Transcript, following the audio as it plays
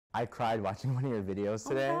I cried watching one of your videos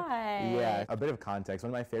today. Oh my God. Yeah, a bit of context. One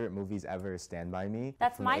of my favorite movies ever is Stand By Me.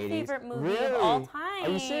 That's from my the 80s. favorite movie Really? of all time. Are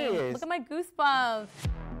you serious? Look at my goosebumps.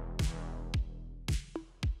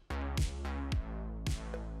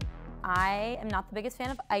 I am not the biggest fan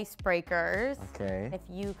of icebreakers. Okay. If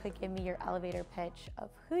you could give me your elevator pitch of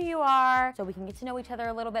who you are so we can get to know each other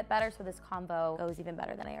a little bit better so this convo goes even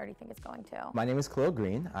better than I already think it's going to. My name is Khalil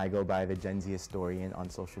Green. I go by the Gen Z historian on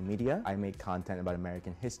social media. I make content about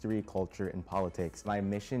American history, culture, and politics. My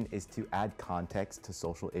mission is to add context to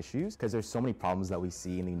social issues because there's so many problems that we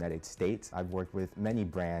see in the United States. I've worked with many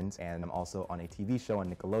brands and I'm also on a TV show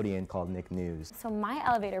on Nickelodeon called Nick News. So my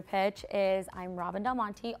elevator pitch is I'm Robyn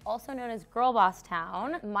DelMonte, also known as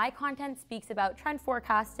GirlBossTown. My content speaks about trend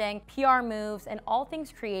forecasting, PR moves, and all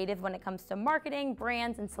things creative when it comes to marketing,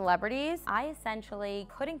 brands, and celebrities. I essentially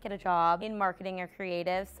couldn't get a job in marketing or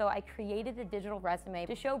creative, so I created a digital resume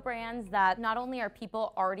to show brands that not only are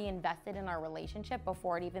people already invested in our relationship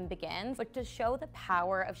before it even begins, but to show the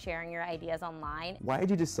power of sharing your ideas online. Why did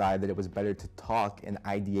you decide that it was better to talk and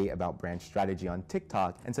ideate about brand strategy on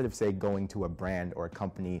TikTok instead of, say, going to a brand or a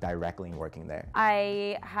company directly and working there?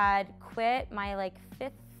 I had quit my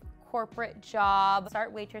fifth corporate job,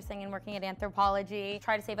 start waitressing and working at Anthropology,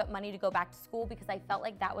 try to save up money to go back to school because I felt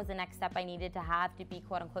like that was the next step I needed to have to be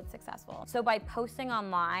quote unquote successful. So by posting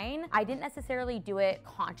online, I didn't necessarily do it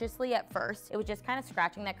consciously at first. It was just kind of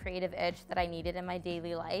scratching that creative itch that I needed in my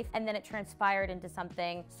daily life. And then it transpired into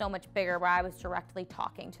something so much bigger where I was directly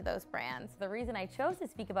talking to those brands. The reason I chose to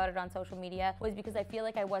speak about it on social media was because I feel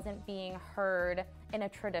like I wasn't being heard in a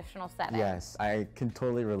traditional setting. Yes, I can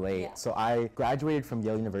totally relate. Yeah. So I graduated from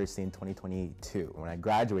Yale University in 2022. When I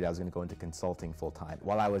graduated, I was going to go into consulting full time.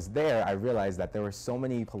 While I was there, I realized that there were so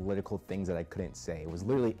many political things that I couldn't say. It was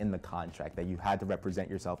literally in the contract that you had to represent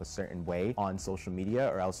yourself a certain way on social media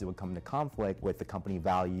or else it would come into conflict with the company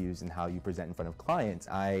values and how you present in front of clients.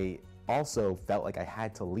 I also felt like I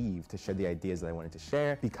had to leave to share the ideas that I wanted to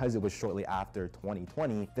share because it was shortly after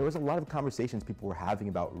 2020. There was a lot of conversations people were having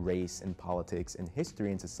about race and politics and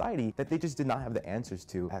history and society that they just did not have the answers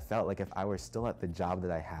to. I felt like if I were still at the job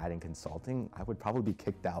that I had in consulting, I would probably be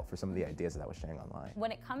kicked out for some of the ideas that I was sharing online.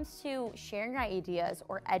 When it comes to sharing your ideas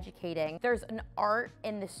or educating, there's an art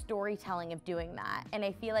in the storytelling of doing that. And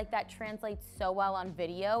I feel like that translates so well on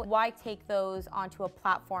video. Why take those onto a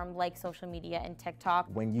platform like social media and TikTok?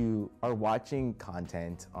 When you are watching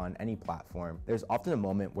content on any platform, there's often a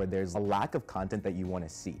moment where there's a lack of content that you want to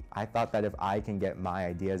see. I thought that if I can get my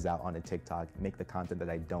ideas out on a TikTok, make the content that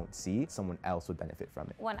I don't see, someone else would benefit from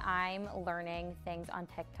it. When I'm learning things on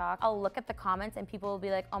TikTok, I'll look at the comments and people will be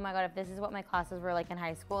like, oh my God, if this is what my classes were like in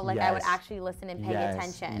high school, like I would actually listen and pay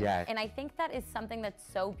attention. Yes. And I think that is something that's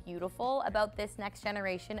so beautiful about this next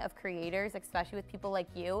generation of creators, especially with people like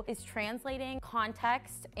you, is translating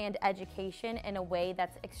context and education in a way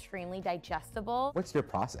that's extremely digestible. What's your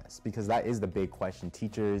process? Because that is the big question.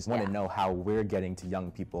 Teachers want to know how we're getting to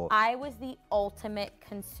young people. I was the ultimate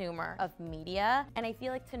consumer of media, and I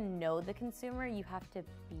feel like to know the consumer, you have to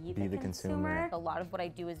be the consumer. A lot of what I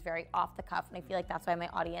do is very off the cuff, and I feel like that's why my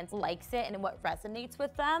audience likes it and what resonates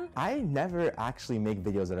with them. I never actually make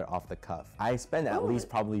videos that are off the cuff. I spend at least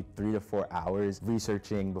probably 3 to 4 hours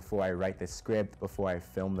researching before I write the script, before I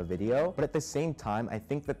film the video. But at the same time, I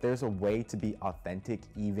think that there's a way to be authentic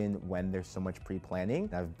even when there's so much pre-planning.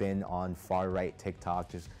 I've been on far-right TikTok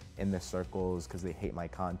just in the circles because they hate my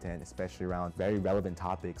content, especially around very relevant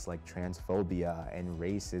topics like transphobia and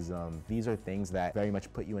racism. These are things that very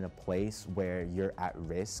much put you in a place where you're at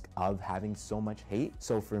risk of having so much hate.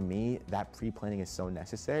 So for me, that pre-planning is so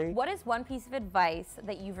necessary. What is one piece of advice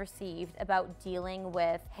that you've received about dealing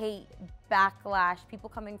with hate, backlash, people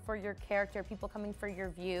coming for your character, people coming for your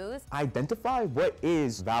views? Identify what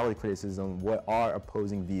is valid criticism, what are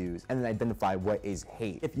opposing views, and then identify what is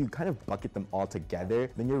hate. If you kind of bucket them all together,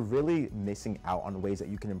 then you're really missing out on ways that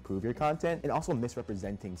you can improve your content and also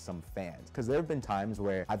misrepresenting some fans. Because there have been times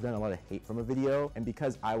where I've done a lot of hate from a video, and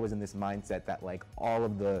because I was in this mindset that like all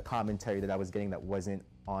of the commentary that I was getting that wasn't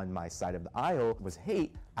on my side of the aisle was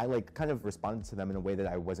hate, I kind of responded to them in a way that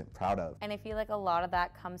I wasn't proud of. And I feel like a lot of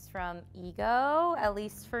that comes from ego, at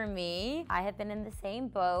least for me. I have been in the same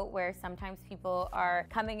boat where sometimes people are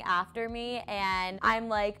coming after me and I'm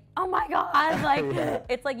like, oh my God, like,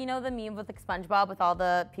 it's like, you know the meme with like SpongeBob with all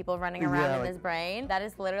the people running around in his brain? That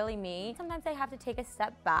is literally me. Sometimes I have to take a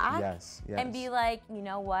step back and be like, you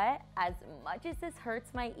know what? As much as this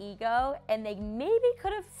hurts my ego, and they maybe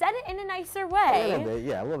could have said it in a nicer way. A little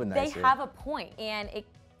bit, a little bit nicer. They have a point, and it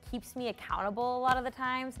keeps me accountable a lot of the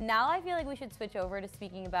times. Now I feel like we should switch over to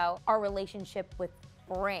speaking about our relationship with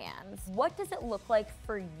brands. What does it look like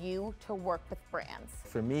for you to work with brands?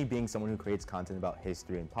 For me, being someone who creates content about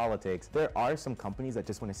history and politics, there are some companies that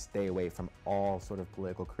just want to stay away from all sort of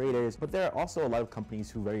political creators, but there are also a lot of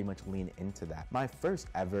companies who very much lean into that. My first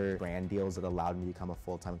ever brand deals that allowed me to become a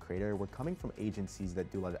full-time creator were coming from agencies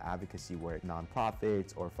that do a lot of advocacy work,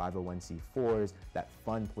 nonprofits or 501c4s that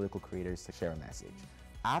fund political creators to share a message.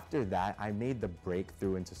 After that, I made the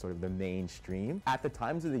breakthrough into sort of the mainstream. At the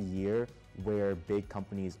times of the year where big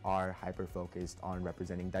companies are hyper-focused on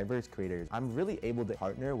representing diverse creators, I'm really able to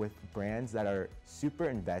partner with brands that are super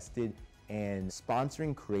invested in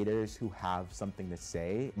sponsoring creators who have something to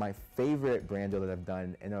say. My favorite brand deal that I've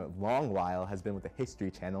done in a long while has been with the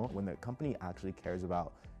History Channel, when the company actually cares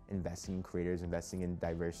about investing in creators, investing in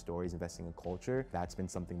diverse stories, investing in culture. That's been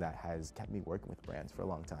something that has kept me working with brands for a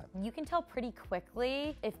long time. You can tell pretty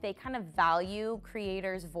quickly if they kind of value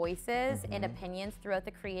creators' voices and opinions throughout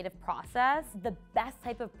the creative process. The best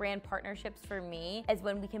type of brand partnerships for me is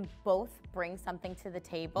when we can both bring something to the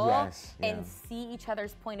table and see each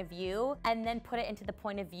other's point of view and then put it into the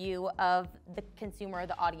point of view of the consumer or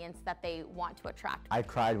the audience that they want to attract. I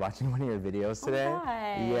cried watching one of your videos today.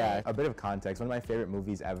 Why? Yeah, a bit of context. One of my favorite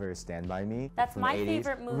movies ever is Stand By Me. That's from my the 80s.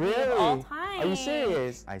 favorite movie Really? of all time. Are you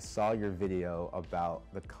serious? I saw your video about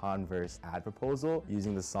the Converse ad proposal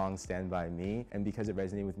using the song Stand By Me, and because it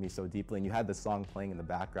resonated with me so deeply, and you had the song playing in the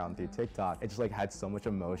background through TikTok, it just like had so much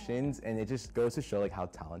emotions, and it just goes to show like how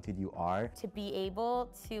talented you are. To be able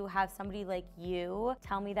to have somebody like you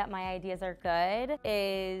tell me that my ideas are good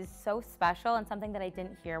is so special, and something that I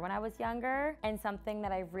didn't hear when I was younger, and something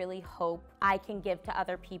that I really hope I can give to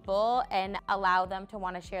other people and allow them to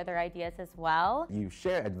want to share their ideas as well. You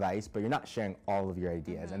share advice, but you're not sharing all of your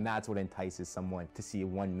ideas, and that's what entices someone to see a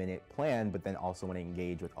 1-minute plan, but then also want to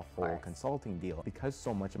engage with a whole consulting deal. Because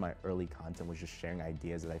so much of my early content was just sharing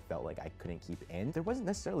ideas that I felt like I couldn't keep in, there wasn't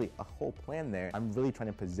necessarily a whole plan there. I'm really trying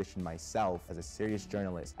to position myself as a serious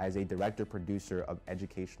journalist, as a director, producer of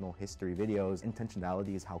educational history videos.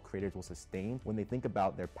 Intentionality is how creators will sustain when they think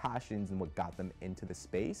about their passions and what got them into the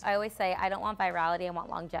space. I always say I don't want virality, I want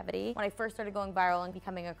longevity. When I first started going viral and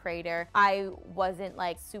becoming a creator, I wasn't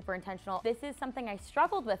like super intentional. This is something I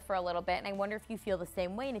struggled with for a little bit, and I wonder if you feel the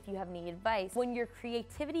same way and if you have any advice. When your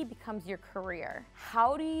creativity becomes your career,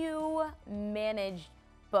 how do you manage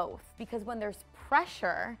both? Because when there's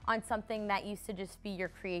pressure on something that used to just be your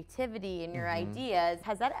creativity and your ideas,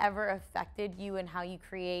 has that ever affected you and how you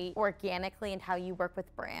create organically and how you work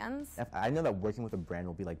with brands? I know that working with a brand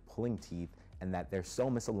will be like pulling teeth, and that they're so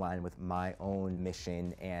misaligned with my own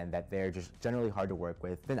mission and that they're just generally hard to work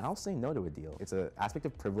with, then I'll say no to a deal. It's an aspect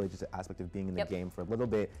of privilege, it's an aspect of being in the game for a little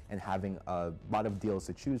bit and having a lot of deals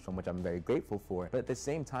to choose from, which I'm very grateful for. But at the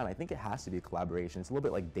same time, I think it has to be a collaboration. It's a little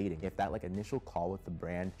bit like dating. If that like initial call with the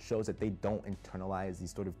brand shows that they don't internalize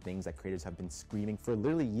these sort of things that creators have been screaming for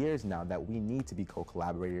literally years now, that we need to be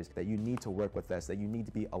co-collaborators, that you need to work with us, that you need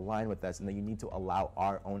to be aligned with us, and that you need to allow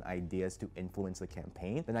our own ideas to influence the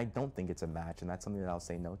campaign, then I don't think it's a match. And that's something that I'll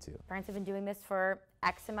say no to. Brands have been doing this for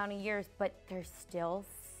X amount of years, but there's still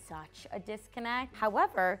such a disconnect.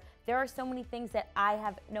 However, there are so many things that I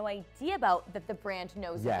have no idea about that the brand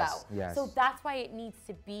knows about. So that's why it needs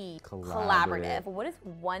to be collaborative. What is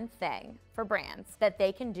one thing for brands that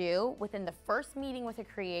they can do within the first meeting with a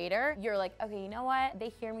creator? You're like, okay, you know what? They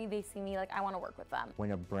hear me, they see me, like I want to work with them.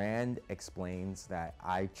 When a brand explains that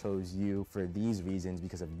I chose you for these reasons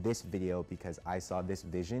because of this video, because I saw this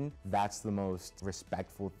vision, that's the most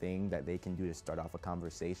respectful thing that they can do to start off a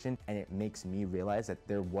conversation. And it makes me realize that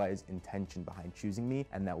there was intention behind choosing me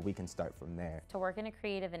and that we can start from there. To work in a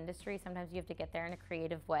creative industry, sometimes you have to get there in a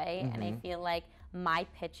creative way, and I feel like my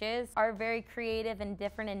pitches are very creative and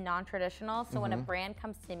different and non-traditional. So when a brand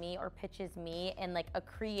comes to me or pitches me in like a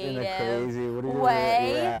creative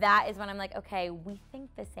way, that is when I'm like, okay, we think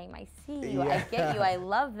the same. I see you, I get you, I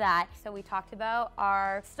love that. So we talked about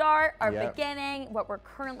our start, our beginning, what we're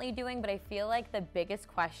currently doing, but I feel like the biggest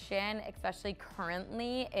question, especially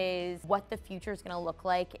currently, is what the future is going to look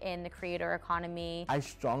like in the creator economy. I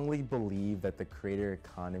strongly believe that the creator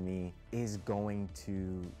economy is going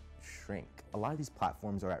to shrink. A lot of these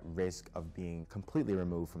platforms are at risk of being completely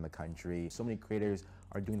removed from the country. So many creators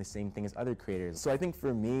are doing the same thing as other creators. So I think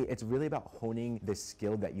for me, it's really about honing the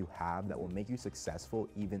skill that you have that will make you successful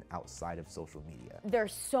even outside of social media.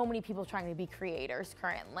 There's so many people trying to be creators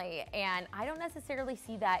currently, and I don't necessarily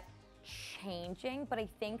see that changing, but I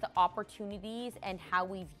think the opportunities and how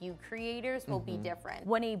we view creators will be different.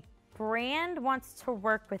 When a brand wants to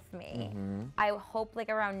work with me, I hope like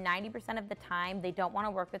around 90% of the time they don't want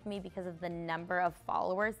to work with me because of the number of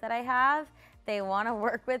followers that I have. They want to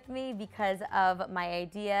work with me because of my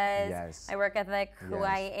ideas, my work ethic, who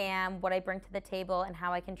I am, what I bring to the table, and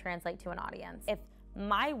how I can translate to an audience. If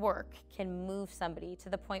my work can move somebody to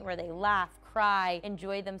the point where they laugh, cry,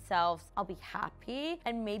 enjoy themselves, I'll be happy.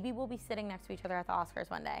 And maybe we'll be sitting next to each other at the Oscars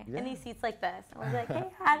one day in these seats like this. And we'll be like, hey,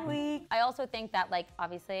 Adweek. I also think that, like,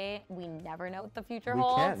 obviously, we never know what the future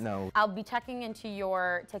holds. We can't know. I'll be checking into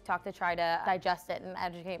your TikTok to try to digest it and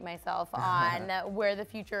educate myself on where the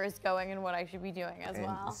future is going and what I should be doing as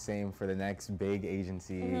well. Same for the next big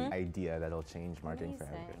agency idea that'll change marketing for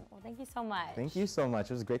everything. Well, thank you so much. Thank you so much.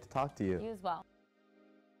 It was great to talk to you. You as well.